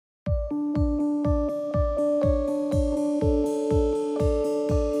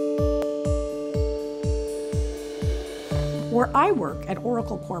Where I work at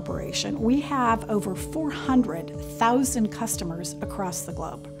Oracle Corporation, we have over 400,000 customers across the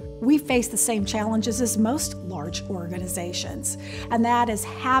globe. We face the same challenges as most large organizations, and that is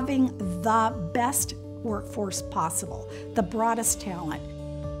having the best workforce possible, the broadest talent.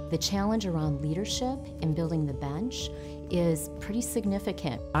 The challenge around leadership and building the bench is pretty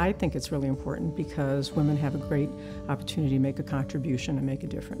significant. I think it's really important because women have a great opportunity to make a contribution and make a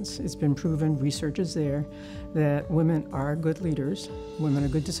difference. It's been proven, research is there, that women are good leaders, women are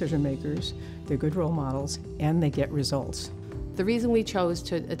good decision makers, they're good role models, and they get results. The reason we chose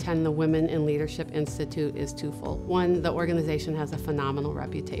to attend the Women in Leadership Institute is twofold. One, the organization has a phenomenal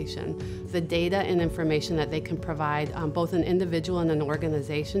reputation. The data and information that they can provide both an individual and an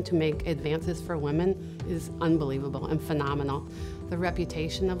organization to make advances for women is unbelievable and phenomenal. The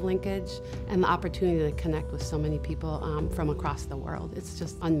reputation of Linkage and the opportunity to connect with so many people from across the world, it's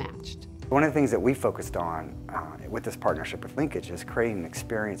just unmatched. One of the things that we focused on with this partnership with Linkage is creating an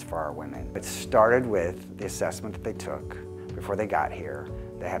experience for our women. It started with the assessment that they took before they got here.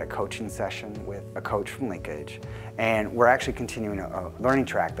 They had a coaching session with a coach from Linkage, and we're actually continuing a learning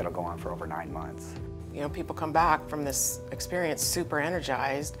track that'll go on for over 9 months. You know, people come back from this experience super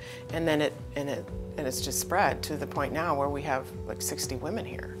energized, and then it's just spread to the point now where we have like 60 women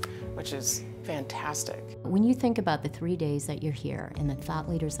here, which is fantastic. When you think about the 3 days that you're here and the thought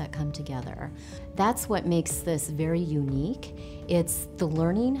leaders that come together, that's what makes this very unique. It's the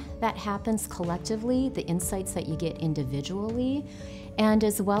learning that happens collectively, the insights that you get individually, and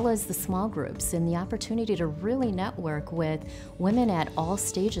as well as the small groups and the opportunity to really network with women at all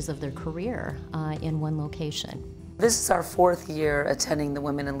stages of their career in one location. This is our 4th year attending the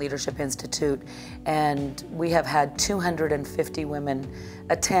Women in Leadership Institute, and we have had 250 women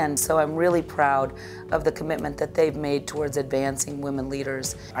attend, so I'm really proud of the commitment that they've made towards advancing women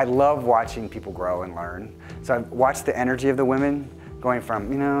leaders. I love watching people grow and learn. So I've watched the energy of the women going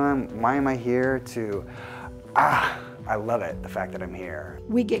from, you know, why am I here, to, I love it, the fact that I'm here.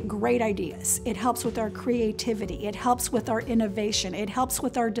 We get great ideas. It helps with our creativity. It helps with our innovation. It helps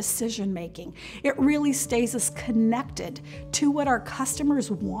with our decision making. It really stays us connected to what our customers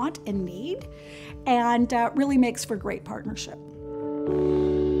want and need, and really makes for great partnership.